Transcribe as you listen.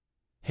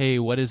Hey,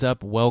 what is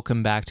up?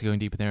 Welcome back to Going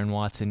Deep with Aaron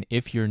Watson.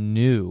 If you're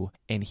new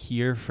and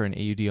here for an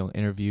AUDL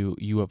interview,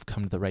 you have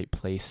come to the right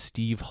place.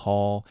 Steve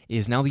Hall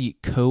is now the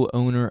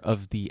co-owner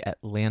of the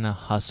Atlanta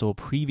Hustle,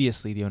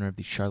 previously the owner of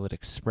the Charlotte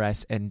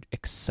Express, and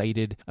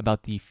excited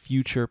about the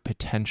future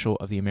potential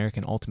of the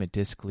American Ultimate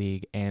Disc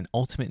League and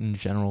Ultimate in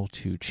general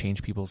to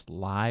change people's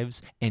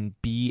lives and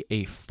be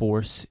a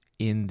force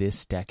in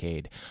this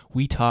decade.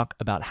 We talk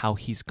about how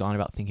he's gone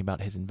about thinking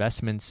about his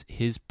investments,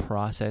 his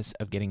process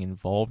of getting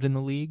involved in the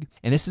league.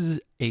 And this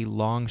is a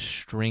long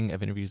string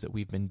of interviews that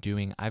we've been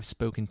doing. I've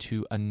spoken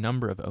to a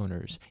number of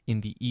owners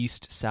in the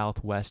East,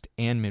 Southwest,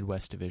 and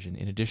Midwest division,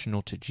 in addition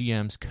to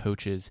GMs,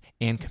 coaches,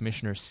 and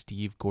Commissioner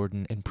Steve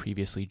Gordon, and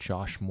previously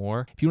Josh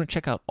Moore. If you want to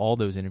check out all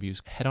those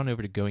interviews, head on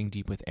over to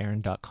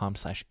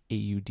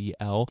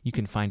goingdeepwithaaron.com/AUDL. You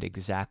can find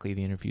exactly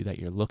the interview that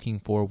you're looking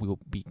for. We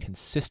will be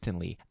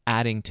consistently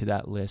adding to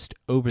that list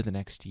over the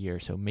next year,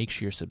 so make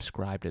sure you're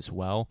subscribed as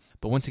well.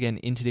 But once again,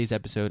 in today's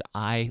episode,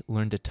 I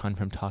learned a ton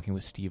from talking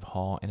with Steve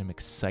Hall, and I'm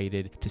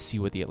excited to see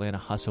what the Atlanta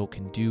Hustle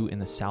can do in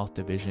the South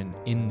Division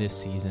in this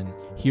season.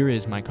 Here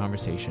is my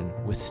conversation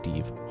with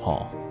Steve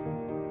Hall.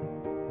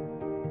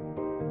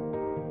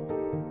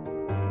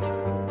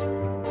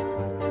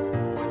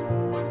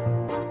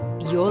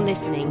 You're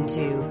listening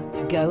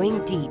to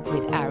Going Deep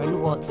with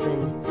Aaron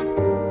Watson.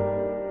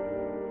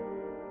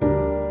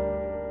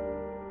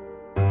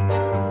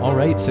 All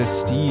right, so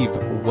Steve,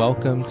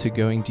 welcome to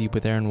Going Deep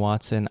with Aaron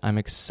Watson. I'm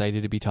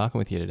excited to be talking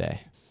with you today.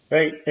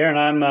 Great, Aaron.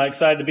 I'm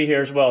excited to be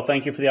here as well.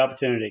 Thank you for the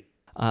opportunity.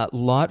 A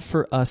lot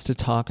for us to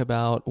talk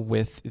about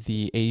with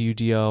the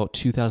AUDL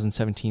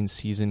 2017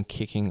 season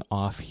kicking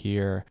off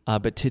here.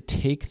 But to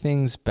take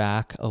things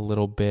back a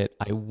little bit,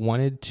 I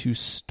wanted to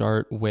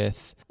start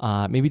with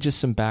maybe just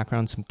some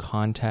background, some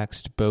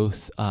context,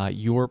 both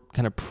your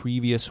kind of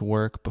previous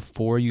work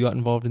before you got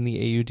involved in the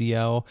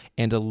AUDL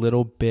and a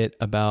little bit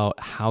about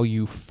how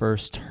you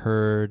first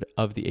heard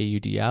of the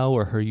AUDL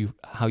or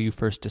how you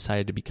first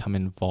decided to become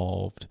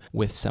involved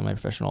with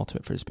semi-professional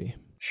ultimate frisbee.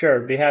 Sure,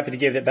 be happy to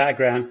give that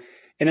background.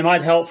 And it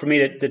might help for me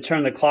to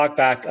turn the clock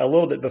back a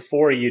little bit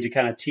before you to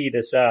kind of tee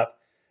this up.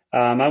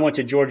 I went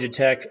to Georgia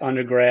Tech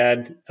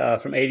undergrad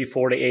from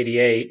 84 to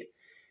 88.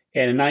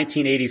 And in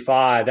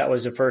 1985, that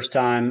was the first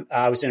time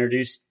I was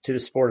introduced to the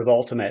sport of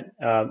ultimate.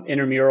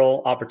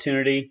 Intramural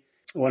opportunity.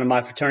 One of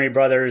my fraternity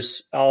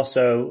brothers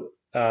also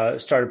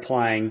started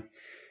playing.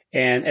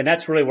 And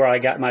that's really where I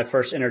got my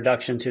first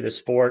introduction to the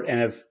sport and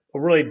have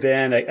really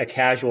been a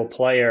casual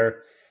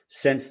player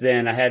since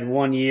then. I had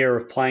 1 year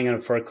of playing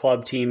for a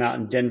club team out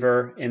in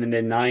Denver in the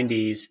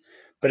mid-90s,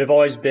 but I've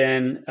always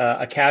been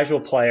a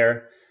casual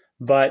player.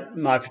 But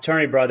my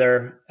fraternity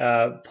brother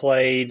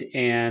played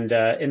and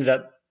ended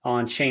up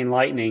on Chain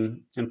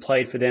Lightning and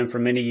played for them for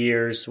many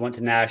years, went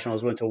to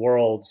nationals, went to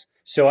worlds.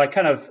 So I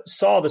kind of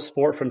saw the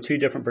sport from two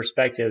different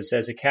perspectives,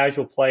 as a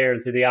casual player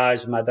and through the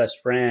eyes of my best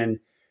friend,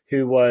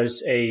 who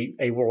was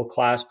a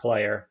world-class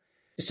player.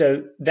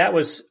 So that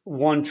was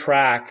one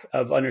track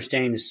of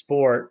understanding the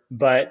sport.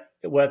 But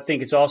what I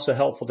think it's also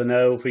helpful to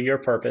know for your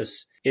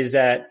purpose is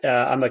that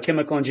I'm a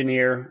chemical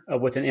engineer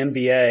with an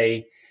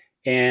MBA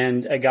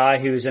and a guy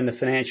who's in the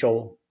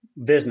financial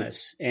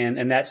business.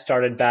 And that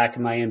started back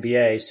in my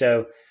MBA.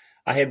 So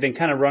I have been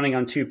kind of running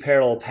on two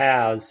parallel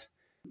paths,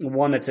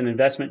 one that's an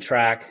investment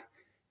track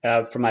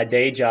for my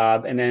day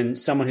job, and then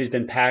someone who's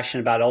been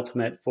passionate about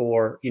ultimate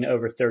for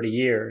over 30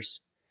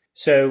 years.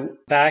 So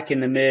back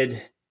in the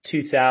mid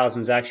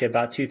 2000s, actually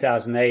about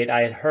 2008,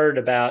 I had heard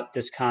about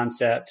this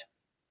concept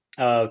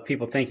of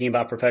people thinking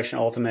about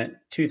professional ultimate.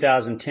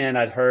 2010,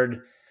 I'd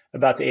heard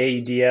about the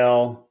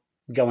AUDL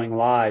going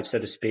live, so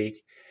to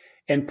speak,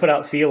 and put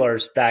out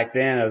feelers back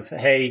then of,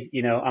 hey,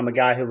 I'm a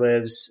guy who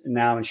lives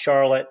now in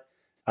Charlotte,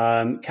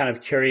 kind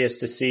of curious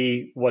to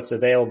see what's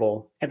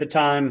available. At the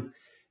time,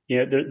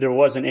 there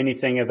wasn't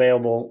anything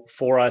available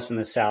for us in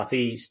the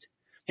Southeast.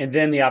 And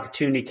then the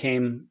opportunity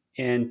came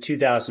in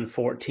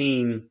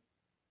 2014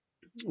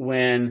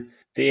 when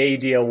the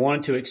AUDL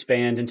wanted to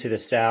expand into the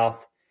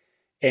South.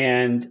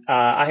 And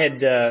I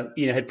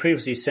had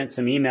previously sent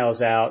some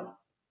emails out,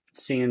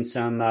 seeing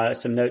some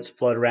notes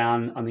float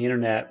around on the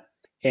internet,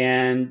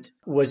 and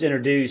was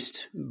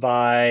introduced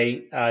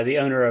by the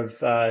owner of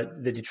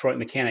the Detroit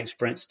Mechanics,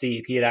 Brent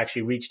Steep. He had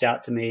actually reached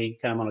out to me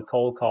kind of on a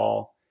cold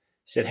call,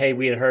 said, hey,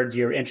 we had heard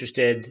you're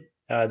interested.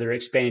 They're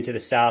expanding to the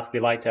South.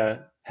 We'd like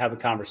to have a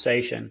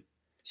conversation.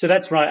 So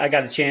that's right. I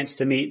got a chance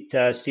to meet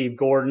Steve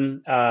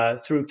Gordon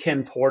through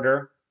Ken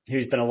Porter,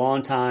 who's been a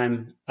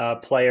longtime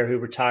player who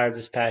retired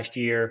this past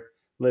year,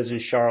 lives in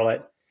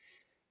Charlotte.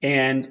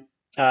 And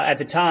at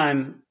the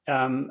time,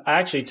 I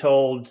actually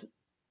told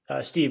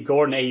Steve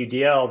Gordon,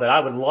 AUDL, that I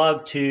would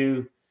love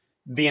to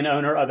be an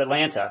owner of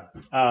Atlanta.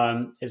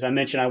 As I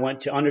mentioned, I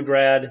went to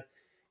undergrad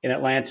in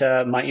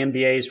Atlanta. My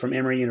MBA is from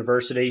Emory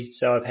University,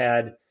 so I've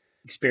had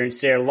experience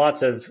there.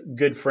 Lots of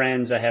good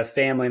friends. I have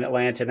family in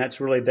Atlanta, and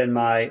that's really been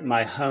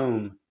my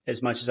home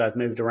as much as I've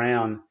moved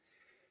around.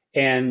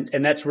 And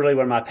that's really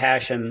where my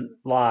passion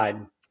lied.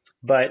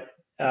 But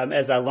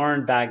as I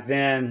learned back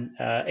then,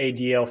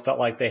 ADL felt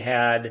like they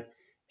had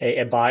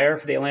a buyer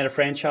for the Atlanta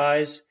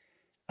franchise,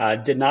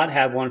 did not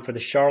have one for the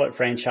Charlotte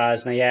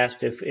franchise, and they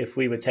asked if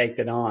we would take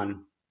that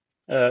on.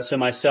 So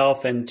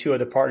myself and two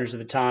other partners at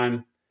the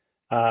time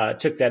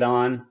took that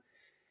on,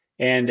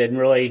 and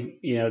really,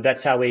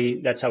 that's how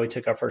we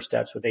took our first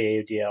steps with the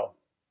AUDL.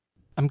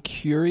 I'm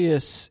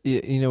curious,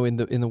 in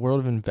the world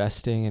of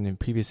investing, and in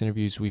previous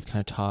interviews, we've kind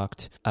of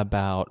talked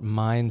about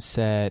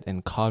mindset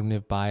and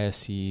cognitive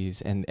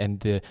biases and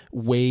the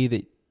way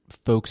that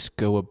folks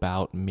go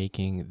about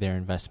making their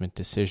investment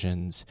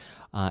decisions.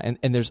 And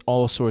there's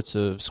all sorts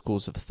of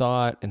schools of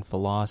thought and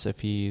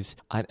philosophies.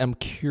 I'm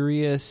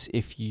curious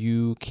if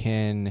you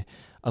can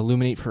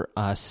illuminate for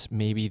us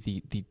maybe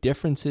the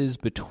differences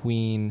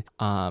between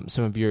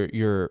some of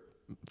your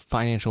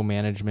financial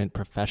management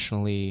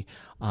professionally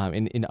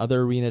in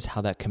other arenas,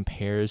 how that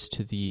compares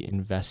to the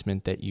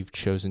investment that you've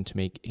chosen to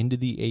make into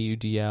the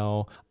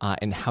AUDL,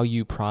 and how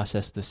you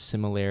process the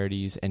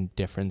similarities and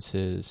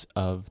differences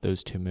of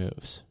those two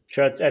moves.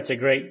 Sure, that's a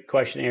great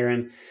question,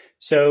 Aaron.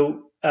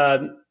 So,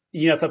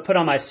 if I put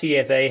on my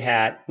CFA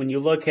hat, when you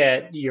look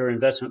at your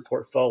investment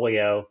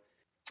portfolio,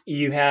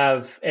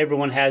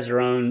 everyone has their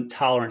own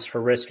tolerance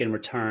for risk and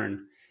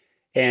return.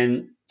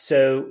 And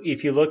so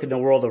if you look in the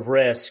world of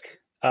risk,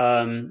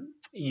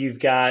 you've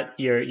got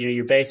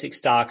your basic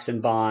stocks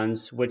and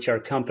bonds, which are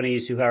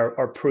companies who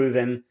are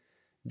proven.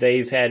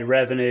 They've had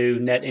revenue,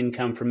 net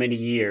income for many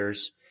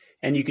years,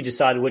 and you can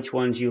decide which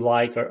ones you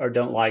like or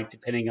don't like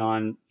depending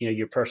on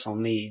your personal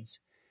needs.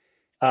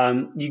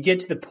 You get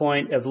to the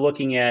point of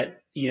looking at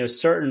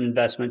certain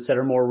investments that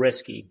are more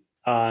risky,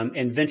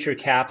 and venture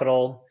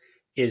capital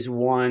is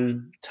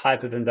one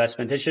type of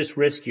investment that's just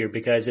riskier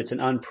because it's an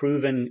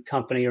unproven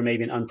company or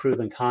maybe an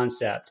unproven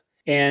concept.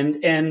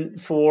 And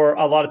for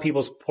a lot of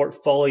people's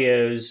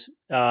portfolios,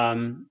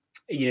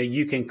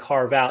 you can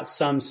carve out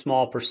some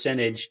small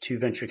percentage to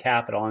venture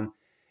capital,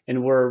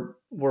 and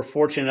we're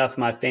fortunate enough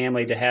in my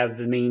family to have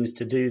the means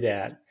to do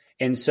that.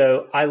 And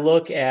so I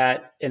look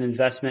at an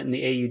investment in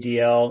the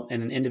AUDL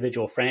and an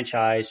individual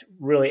franchise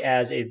really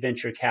as a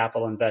venture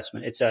capital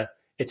investment. It's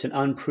an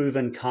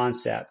unproven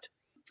concept.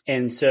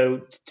 And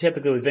so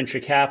typically with venture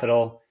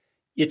capital,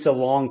 it's a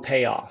long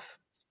payoff.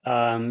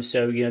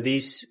 So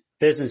these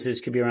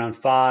businesses could be around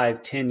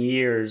 5-10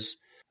 years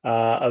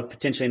of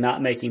potentially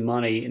not making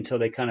money until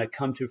they kind of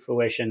come to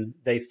fruition.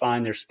 They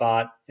find their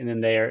spot, and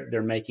then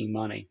they're making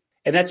money.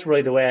 And that's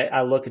really the way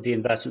I look at the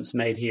investments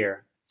made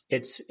here.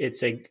 It's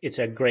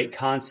a great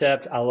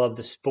concept. I love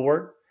the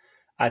sport.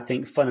 I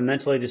think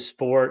fundamentally the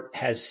sport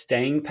has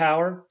staying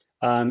power.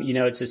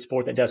 It's a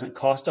sport that doesn't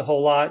cost a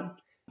whole lot.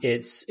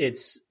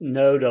 It's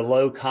no to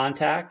low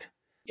contact,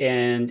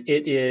 and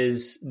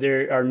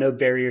there are no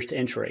barriers to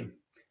entry.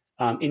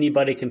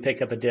 Anybody can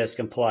pick up a disc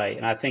and play,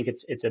 and I think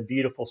it's a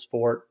beautiful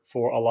sport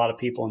for a lot of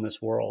people in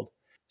this world.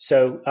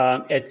 So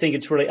I think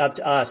it's really up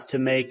to us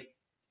to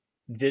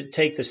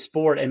take the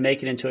sport and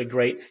make it into a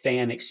great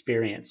fan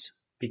experience,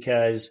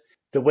 because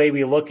the way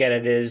we look at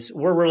it is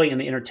we're really in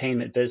the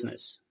entertainment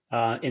business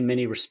in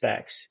many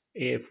respects.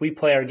 If we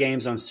play our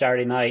games on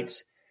Saturday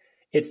nights,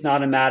 it's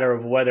not a matter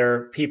of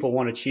whether people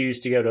want to choose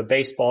to go to a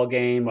baseball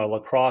game, a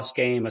lacrosse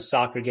game, a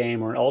soccer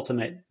game, or an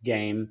ultimate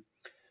game.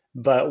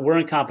 But we're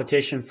in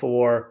competition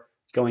for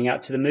going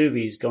out to the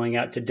movies, going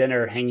out to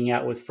dinner, hanging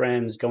out with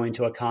friends, going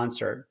to a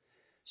concert.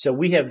 So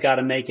we have got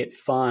to make it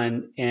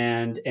fun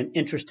and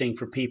interesting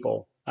for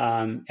people.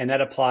 And that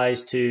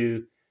applies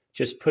to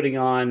just putting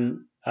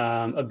on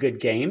a good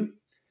game.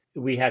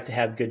 We have to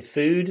have good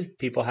food.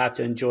 People have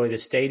to enjoy the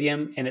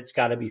stadium, and it's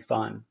got to be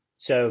fun.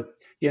 So,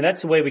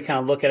 that's the way we kind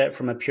of look at it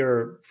from a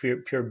pure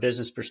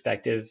business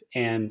perspective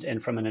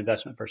and from an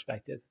investment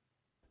perspective.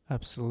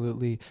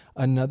 Absolutely.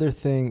 Another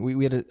thing,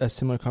 we had a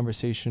similar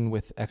conversation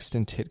with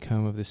Exton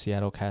Titcomb of the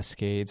Seattle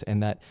Cascades,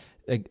 and that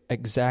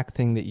exact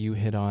thing that you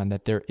hit on,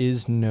 that there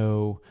is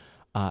no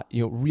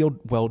real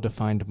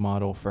well-defined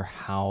model for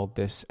how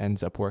this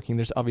ends up working.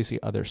 There's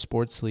obviously other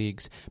sports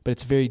leagues, but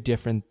it's very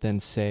different than,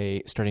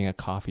 say, starting a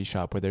coffee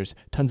shop where there's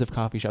tons of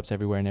coffee shops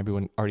everywhere and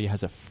everyone already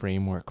has a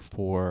framework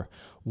for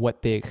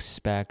what they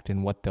expect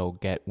and what they'll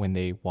get when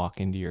they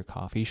walk into your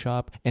coffee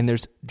shop. And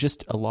there's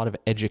just a lot of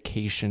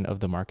education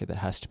of the market that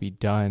has to be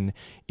done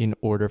in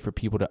order for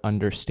people to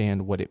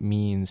understand what it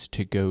means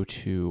to go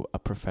to a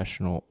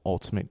professional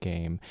ultimate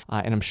game.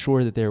 And I'm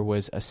sure that there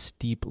was a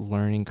steep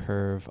learning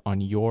curve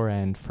on your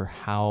end for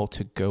how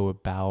to go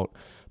about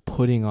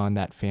putting on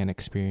that fan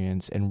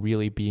experience and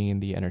really being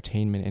in the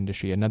entertainment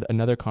industry.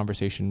 Another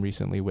conversation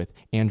recently with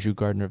Andrew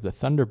Gardner of the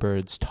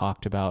Thunderbirds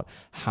talked about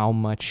how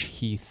much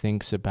he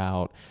thinks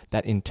about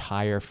that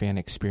entire fan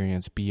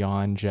experience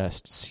beyond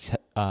just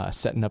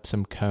setting up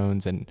some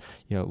cones and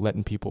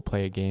letting people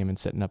play a game and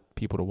setting up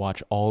people to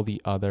watch, all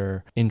the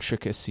other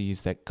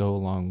intricacies that go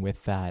along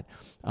with that.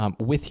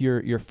 With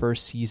your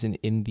first season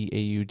in the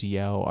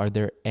AUDL, are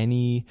there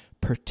any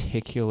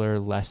particular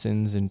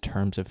lessons in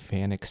terms of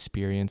fan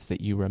experience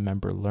that you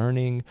remember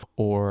learning,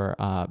 or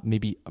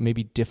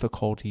maybe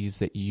difficulties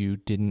that you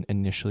didn't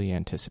initially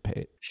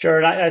anticipate? Sure.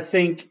 And I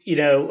think,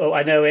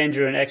 I know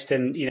Andrew and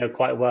Exton,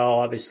 quite well,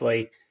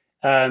 obviously.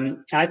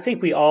 I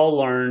think we all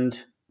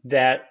learned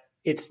that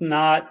it's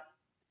not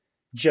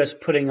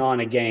just putting on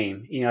a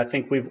game. I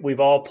think we've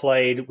all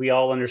played, we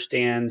all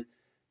understand,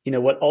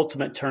 what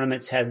ultimate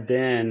tournaments have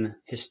been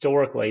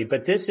historically.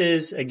 But this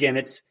is, again,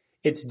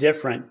 it's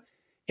different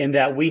in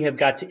that we have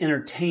got to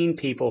entertain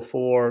people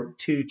for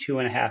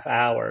 2.5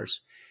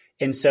 hours.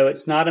 And so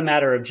it's not a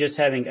matter of just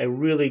having a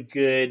really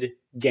good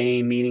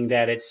game, meaning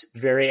that it's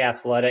very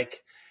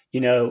athletic.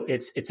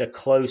 It's a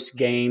close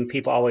game.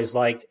 People always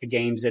like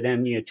games that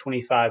end,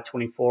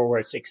 25-24, where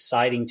it's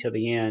exciting to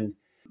the end.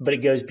 But it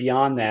goes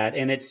beyond that.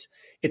 And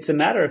it's a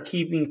matter of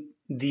keeping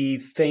the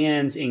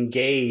fans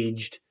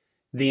engaged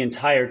the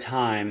entire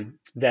time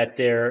that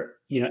they're,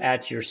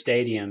 at your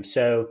stadium.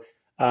 So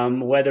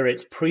whether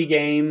it's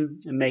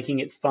pregame, making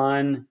it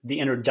fun, the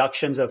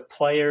introductions of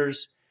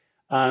players,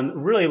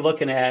 really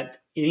looking at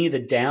any of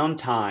the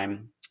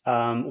downtime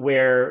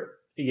where,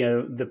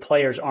 the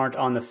players aren't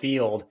on the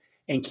field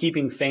and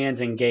keeping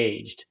fans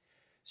engaged.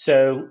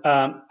 So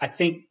I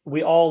think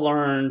we all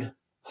learned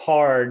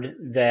hard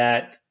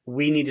that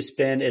we need to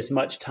spend as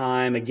much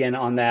time, again,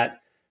 on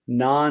that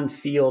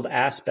non-field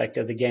aspect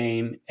of the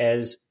game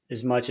as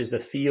much as the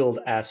field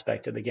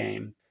aspect of the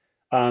game.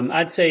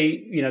 I'd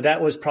say,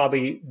 that was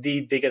probably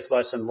the biggest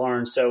lesson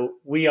learned. So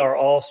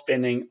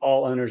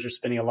all owners are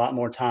spending a lot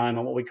more time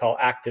on what we call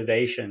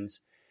activations.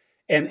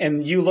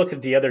 And you look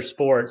at the other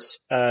sports,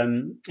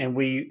 and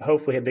we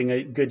hopefully have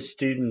been good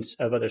students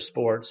of other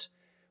sports,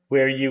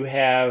 where you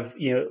have,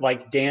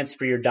 like Dance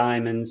for Your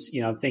Diamonds.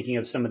 I'm thinking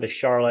of some of the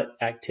Charlotte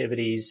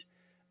activities.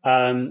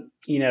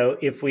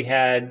 If we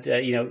had,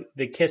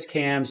 the kiss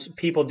cams,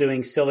 people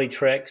doing silly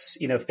tricks,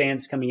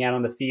 fans coming out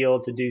on the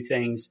field to do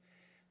things.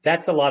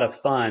 That's a lot of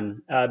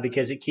fun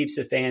because it keeps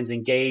the fans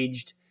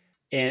engaged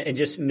and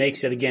just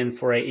makes it, again,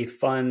 for a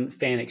fun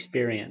fan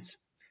experience.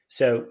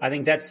 So I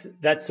think that's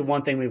the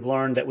one thing we've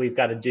learned that we've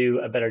got to do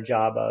a better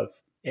job of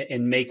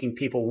in making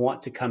people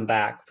want to come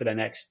back for the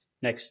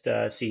next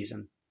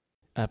season.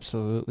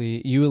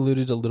 Absolutely. You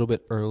alluded a little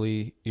bit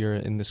earlier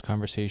in this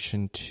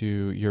conversation to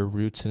your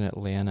roots in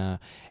Atlanta.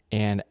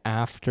 And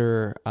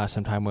after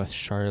some time with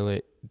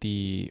Charlotte,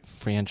 the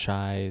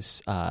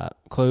franchise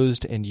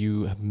closed and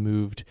you have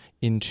moved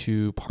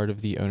into part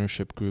of the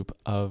ownership group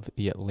of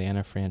the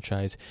Atlanta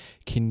franchise.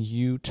 Can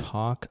you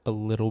talk a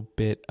little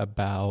bit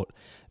about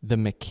the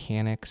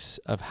mechanics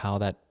of how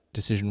that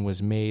decision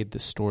was made, the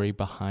story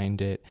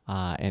behind it,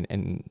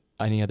 and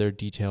any other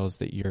details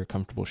that you're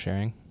comfortable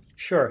sharing?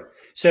 Sure.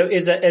 So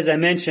as I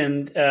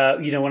mentioned,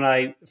 when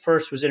I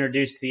first was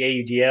introduced to the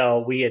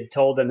AUDL, we had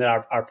told them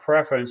that our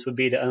preference would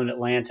be to own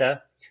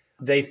Atlanta.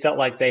 They felt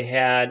like they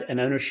had an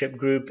ownership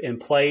group in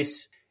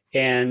place.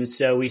 And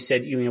so we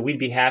said, we'd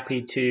be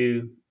happy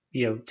to,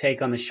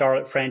 take on the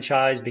Charlotte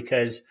franchise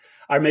because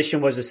our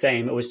mission was the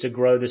same. It was to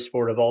grow the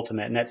sport of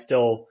ultimate. And that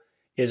still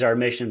is our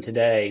mission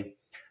today.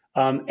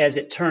 As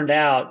it turned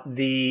out,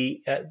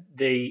 the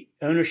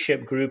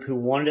ownership group who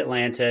wanted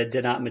Atlanta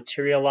did not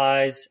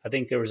materialize. I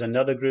think there was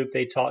another group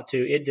they talked to.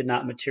 It did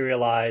not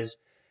materialize.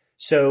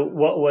 So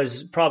what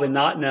was probably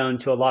not known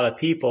to a lot of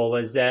people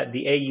is that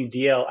the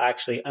AUDL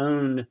actually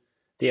owned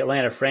the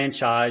Atlanta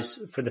franchise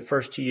for the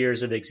first 2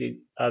 years of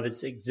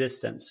its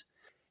existence.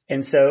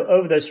 And so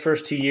over those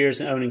first 2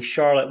 years in owning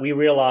Charlotte, we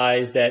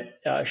realized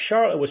that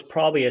Charlotte was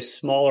probably a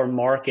smaller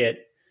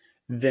market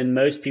than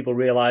most people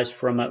realize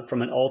from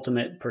an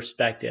ultimate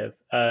perspective.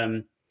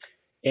 And,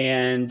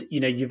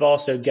 you've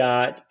also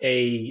got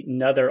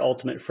another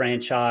ultimate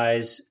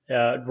franchise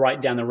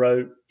right down the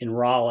road in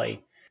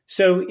Raleigh.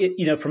 So,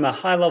 from a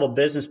high level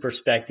business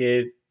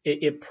perspective,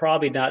 it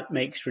probably not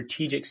make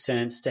strategic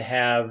sense to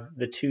have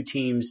the two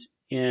teams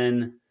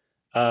in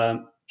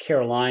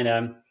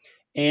Carolina.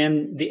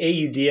 And the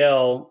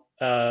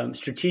AUDL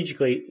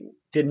strategically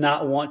did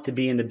not want to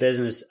be in the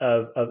business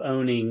of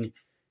owning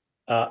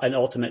an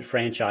ultimate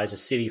franchise, a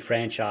city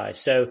franchise.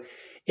 So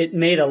it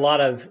made a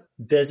lot of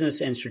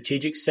business and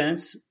strategic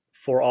sense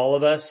for all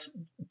of us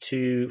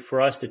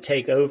for us to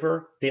take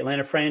over the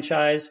Atlanta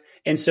franchise.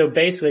 And so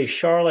basically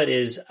Charlotte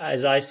is,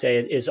 as I say,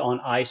 is on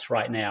ice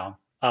right now.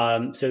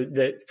 So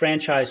the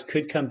franchise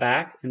could come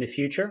back in the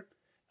future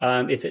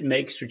if it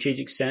makes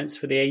strategic sense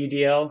for the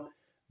AUDL,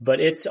 but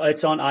it's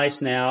on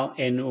ice now,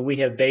 and we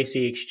have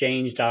basically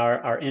exchanged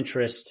our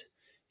interest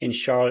in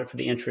Charlotte for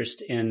the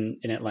interest in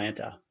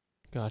Atlanta.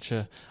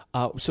 Gotcha.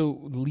 So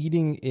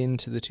leading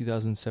into the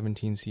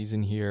 2017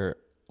 season here,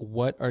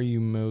 what are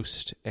you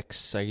most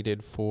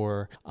excited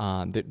for?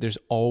 There's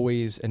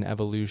always an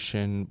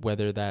evolution,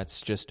 whether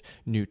that's just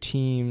new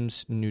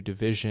teams, new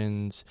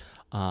divisions,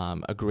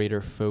 a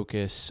greater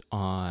focus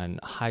on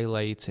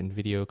highlights and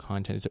video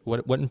content.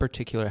 What in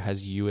particular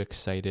has you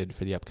excited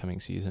for the upcoming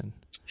season?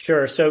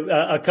 Sure. So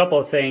a couple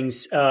of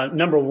things.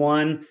 Number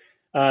one,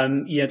 the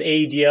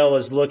AUDL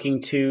is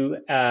looking to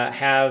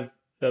have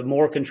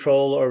more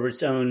control over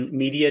its own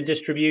media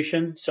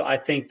distribution. So I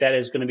think that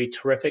is going to be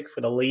terrific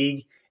for the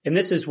league. And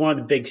this is one of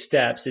the big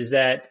steps, is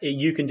that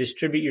you can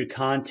distribute your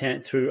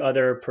content through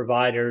other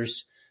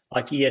providers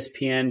like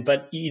ESPN,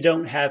 but you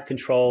don't have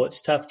control.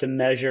 It's tough to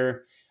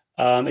measure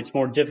it's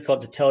more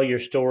difficult to tell your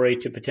story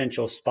to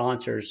potential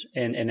sponsors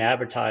and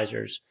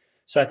advertisers.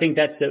 So I think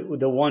that's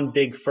the one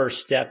big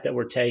first step that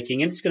we're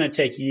taking. And it's going to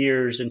take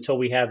years until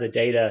we have the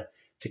data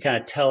to kind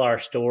of tell our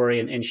story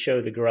and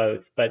show the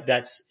growth. But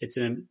it's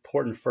an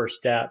important first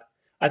step.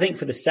 I think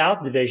for the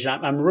South Division,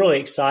 I'm really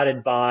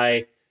excited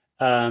by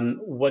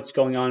what's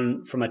going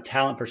on from a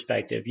talent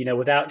perspective.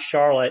 Without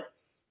Charlotte,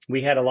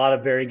 we had a lot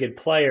of very good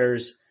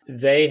players.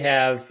 They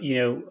have,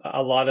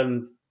 a lot of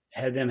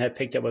them have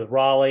picked up with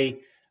Raleigh.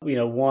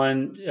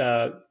 One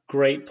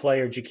great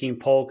player, Jakeem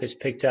Polk, has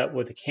picked up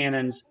with the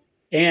Cannons.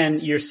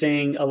 And you're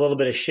seeing a little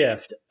bit of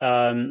shift.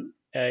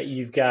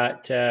 You've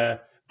got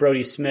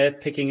Brody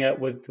Smith picking up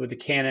with the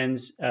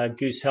Cannons,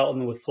 Goose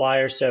Helton with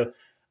Flyers. So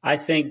I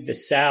think the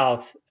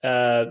South,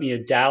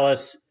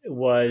 Dallas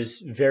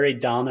was very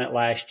dominant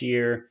last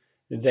year.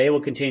 They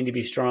will continue to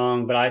be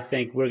strong, but I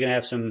think we're going to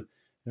have some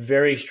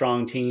very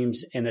strong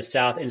teams in the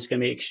South, and it's going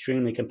to be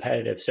extremely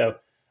competitive. So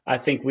I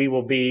think we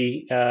will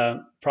be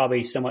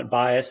probably somewhat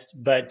biased,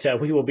 but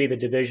we will be the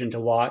division to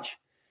watch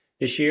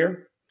this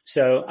year.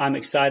 So I'm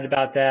excited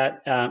about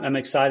that. I'm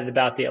excited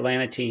about the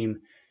Atlanta team.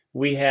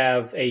 We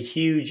have a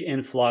huge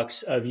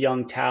influx of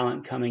young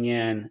talent coming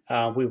in.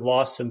 We've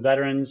lost some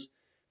veterans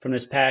from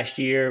this past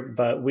year,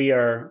 but we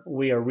are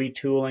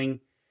retooling,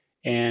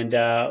 and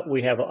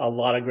we have a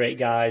lot of great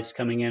guys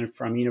coming in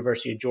from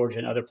University of Georgia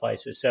and other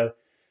places. So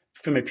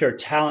from a pure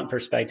talent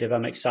perspective,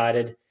 I'm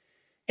excited.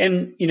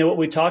 And, what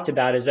we talked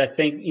about is I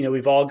think,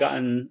 we've all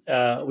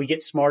we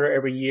get smarter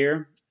every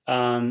year.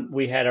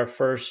 We had our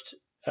first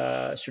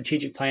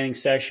strategic planning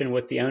session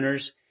with the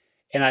owners.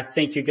 And I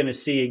think you're going to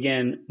see,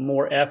 again,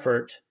 more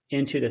effort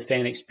into the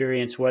fan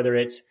experience, whether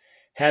it's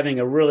having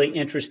a really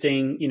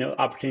interesting,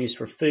 opportunities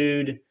for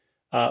food,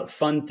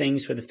 fun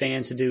things for the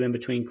fans to do in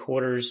between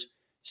quarters.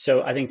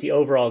 So I think the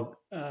overall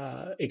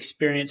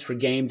experience for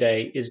game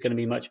day is going to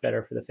be much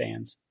better for the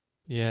fans.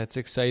 Yeah, it's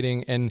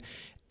exciting. And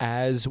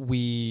as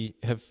we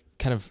have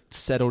kind of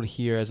settled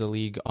here as a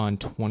league on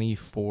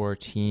 24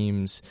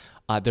 teams,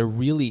 there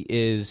really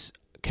is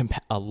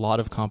a lot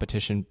of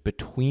competition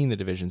between the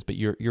divisions, but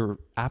you're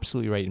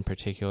absolutely right. In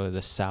particular,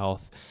 the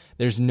South,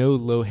 there's no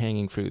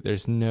low-hanging fruit.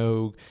 There's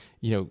no,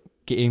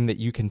 game that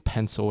you can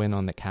pencil in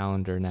on the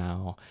calendar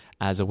now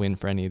as a win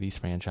for any of these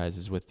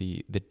franchises with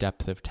the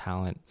depth of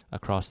talent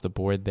across the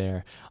board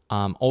there.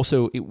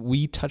 Also,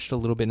 we touched a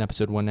little bit in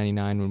episode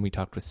 199 when we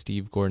talked with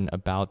Steve Gordon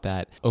about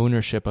that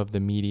ownership of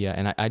the media.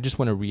 And I just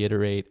want to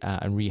reiterate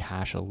and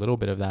rehash a little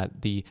bit of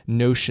that. The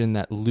notion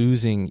that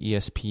losing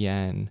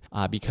ESPN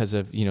because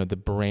of, the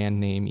brand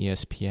name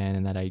ESPN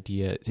and that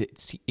idea,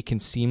 it can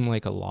seem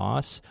like a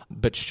loss,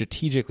 but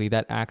strategically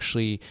that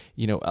actually,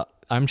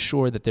 I'm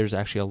sure that there's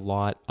actually a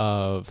lot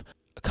of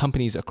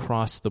companies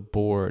across the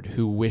board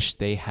who wish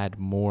they had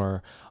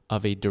more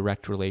of a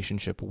direct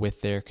relationship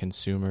with their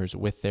consumers,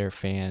 with their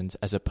fans,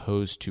 as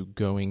opposed to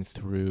going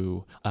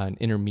through an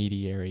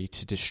intermediary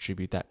to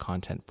distribute that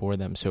content for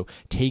them. So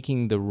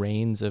taking the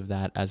reins of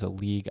that as a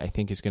league, I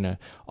think, is going to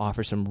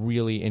offer some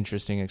really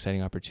interesting,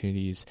 exciting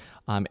opportunities.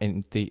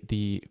 And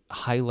the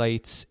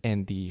highlights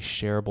and the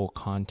shareable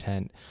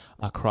content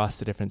across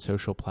the different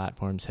social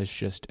platforms has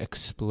just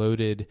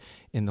exploded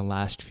in the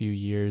last few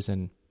years,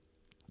 and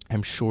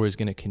I'm sure is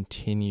going to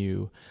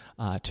continue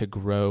to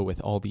grow with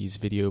all these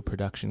video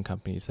production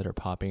companies that are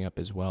popping up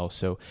as well.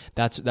 So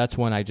that's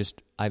one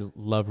I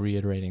love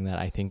reiterating that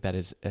I think that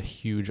is a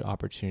huge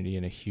opportunity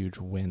and a huge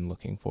win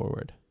looking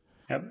forward.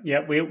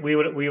 Yep, we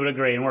would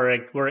agree, and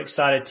we're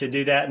excited to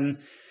do that. And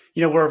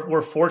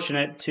we're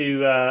fortunate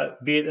to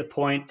be at the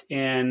point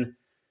in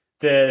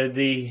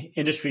the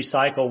industry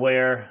cycle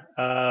where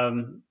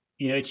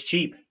it's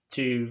cheap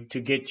to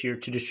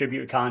distribute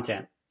your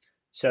content.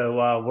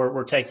 So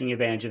we're taking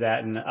advantage of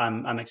that, and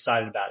I'm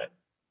excited about it.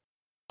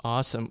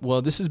 Awesome.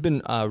 Well, this has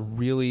been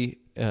really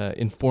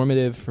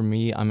informative for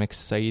me. I'm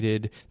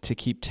excited to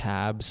keep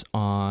tabs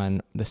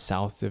on the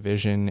South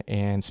Division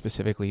and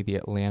specifically the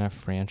Atlanta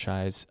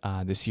franchise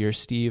this year,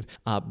 Steve.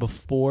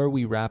 Before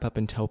we wrap up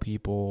and tell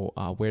people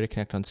where to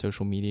connect on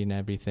social media and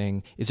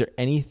everything, is there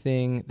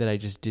anything that I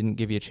just didn't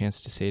give you a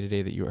chance to say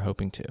today that you were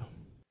hoping to?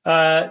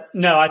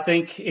 No, I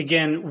think,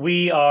 again,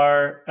 we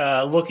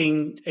are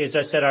looking, as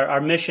I said,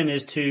 our mission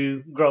is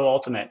to grow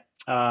Ultimate.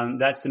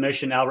 That's the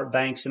mission Albert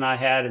Banks and I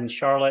had in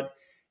Charlotte.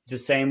 It's the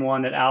same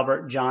one that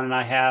Albert, John, and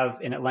I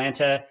have in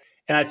Atlanta.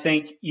 And I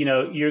think,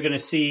 you're going to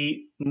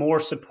see more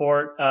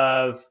support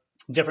of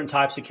different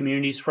types of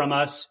communities from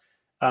us,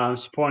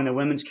 supporting the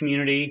women's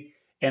community.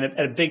 And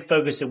a big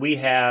focus that we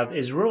have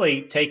is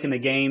really taking the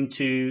game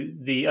to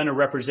the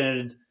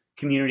underrepresented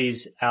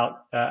communities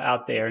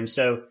out there. And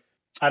so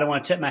I don't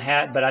want to tip my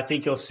hat, but I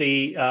think you'll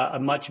see a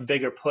much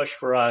bigger push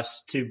for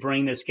us to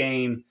bring this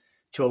game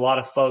to a lot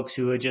of folks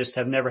who just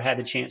have never had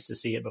the chance to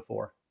see it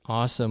before.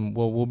 Awesome.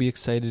 Well, we'll be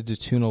excited to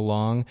tune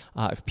along.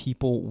 If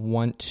people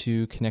want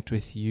to connect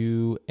with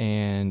you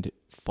and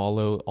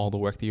follow all the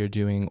work that you're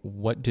doing,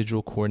 what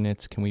digital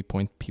coordinates can we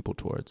point people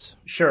towards?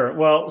 Sure.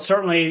 Well,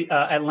 certainly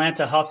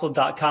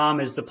AtlantaHustle.com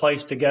is the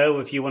place to go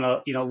if you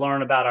want to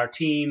learn about our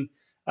team,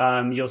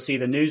 You'll see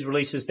the news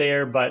releases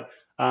there, but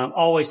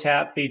always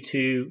happy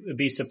to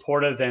be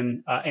supportive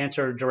and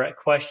answer direct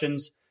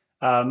questions.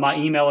 My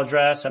email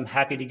address, I'm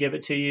happy to give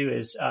it to you,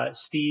 is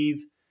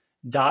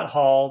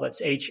steve.hall,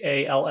 that's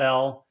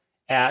HALL,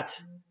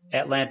 at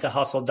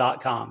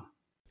atlantahustle.com.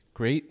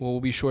 Great. Well,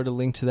 we'll be sure to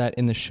link to that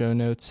in the show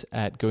notes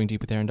at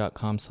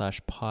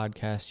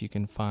goingdeepwithaaron.com/podcast. You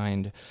can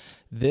find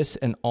this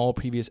and all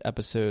previous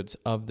episodes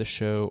of the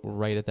show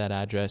right at that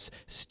address.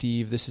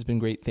 Steve, this has been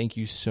great. Thank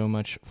you so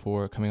much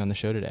for coming on the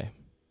show today.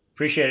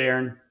 Appreciate it,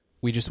 Aaron.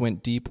 We just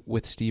went deep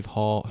with Steve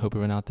Hall. Hope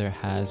everyone out there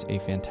has a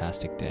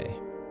fantastic day.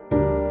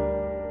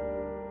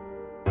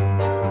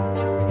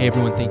 Hey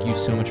everyone, thank you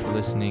so much for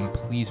listening.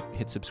 Please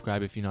hit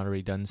subscribe if you've not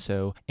already done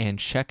so, and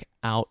check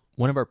out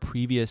one of our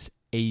previous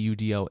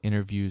AUDL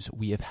interviews.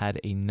 We have had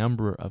a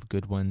number of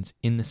good ones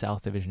in the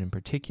South Division, in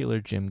particular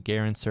Jim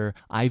Garancer,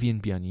 Ivy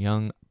and Byun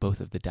Young, both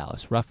of the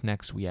Dallas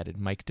Roughnecks. We added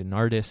Mike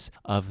DeNardis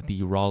of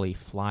the Raleigh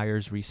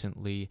Flyers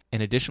recently,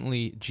 and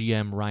additionally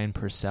GM Ryan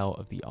Purcell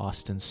of the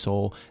Austin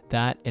Soul.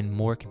 That and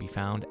more can be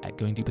found at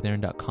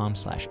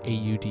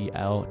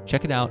goingdeepwithaaron.com/AUDL.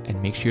 Check it out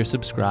and make sure you're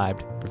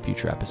subscribed for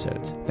future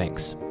episodes.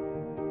 Thanks.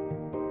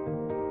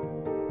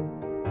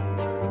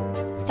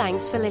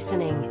 Thanks for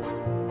listening.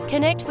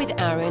 Connect with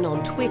Aaron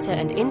on Twitter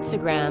and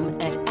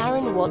Instagram at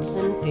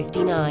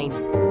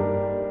AaronWatson59.